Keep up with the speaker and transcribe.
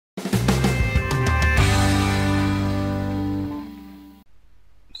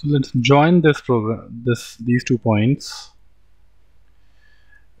So let's join this program, these 2 points.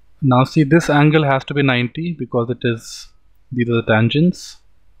 Now see, this angle has to be 90 because these are the tangents.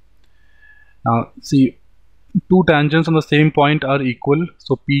 Now see, 2 tangents on the same point are equal,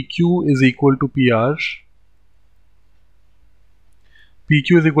 so PQ is equal to PR.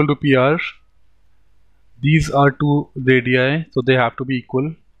 PQ is equal to PR. These are 2 radii, so they have to be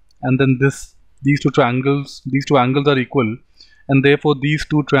equal, and then these two angles are equal, and therefore these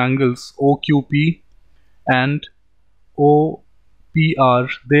 2 triangles OQP and OPR,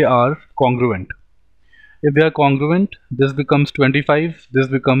 they are congruent. If they are congruent, this becomes 25, this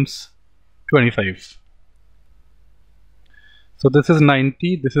becomes 25. So this is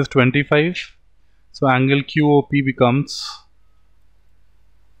 90, this is 25. So angle QOP becomes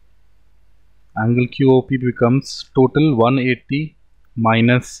total 180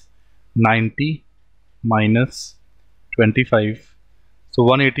 minus 90 minus 25. So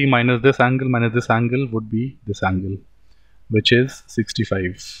 180 minus this angle would be this angle, which is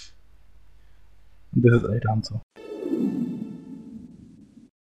 65. This is the right answer.